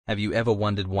Have you ever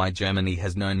wondered why Germany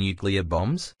has no nuclear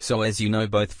bombs? So as you know,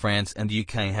 both France and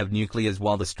UK have nuclears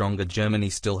while the stronger Germany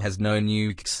still has no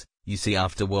nukes. You see,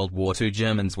 after World War II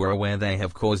Germans were aware they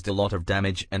have caused a lot of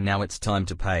damage and now it's time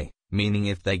to pay, meaning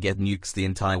if they get nukes the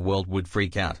entire world would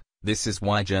freak out. This is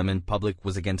why German public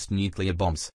was against nuclear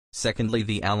bombs. Secondly,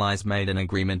 the Allies made an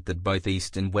agreement that both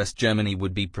East and West Germany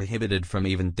would be prohibited from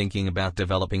even thinking about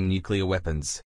developing nuclear weapons.